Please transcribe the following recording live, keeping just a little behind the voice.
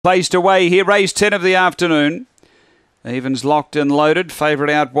Placed away here, race 10 of the afternoon. Evens locked and loaded.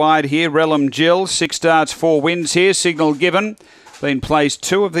 Favourite out wide here, Relum Jill. 6 starts, 4 wins here. Signal given. Been placed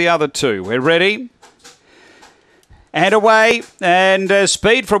 2 of the other 2. We're ready. And away, and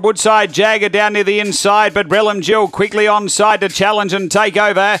speed from Woodside Jagger down near the inside, but Relum Jill quickly onside to challenge and take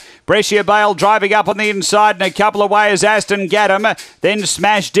over. Brescia Bale driving up on the inside, and a couple away is Aston Gaddam. Then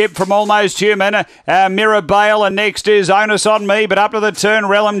Smash Dip from Almost Human. Mirror Bale, and next is Onus on Me, but up to the turn,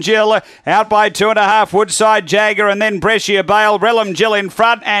 Relum Jill out by 2.5, Woodside Jagger, and then Brescia Bale. Relum Jill in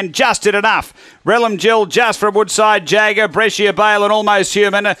front, and just did enough. Relum Jill just from Woodside Jagger, Brescia Bale and Almost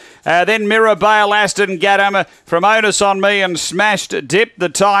Human. Then Mirror Bale, Aston Gaddam from Onus on Me and Smashed Dip. The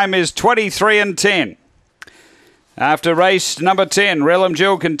time is 23:10. After race number 10, Relum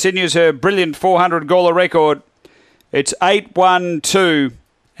Jill continues her brilliant 400 Gawler record. It's 8, 1, 2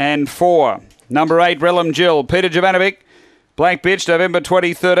 and 4. Number 8, Relum Jill. Peter Jovanovic. Black Bitch, November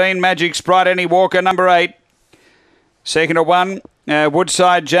 2013. Magic Sprite, Annie Walker, number 8. Second to 1,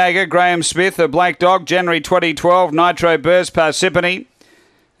 Woodside Jagger, Graham Smith, a Black Dog, January 2012. Nitro Burst, Parsippany.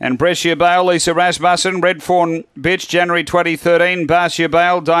 And Brescia Bale, Lisa Rasmussen, Red Fawn Bitch, January 2013. Barcia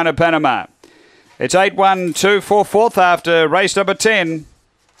Bale, Dinah Panama. It's 8, 1, 2, 4, 4th after race number 10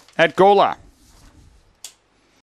 at Gawler.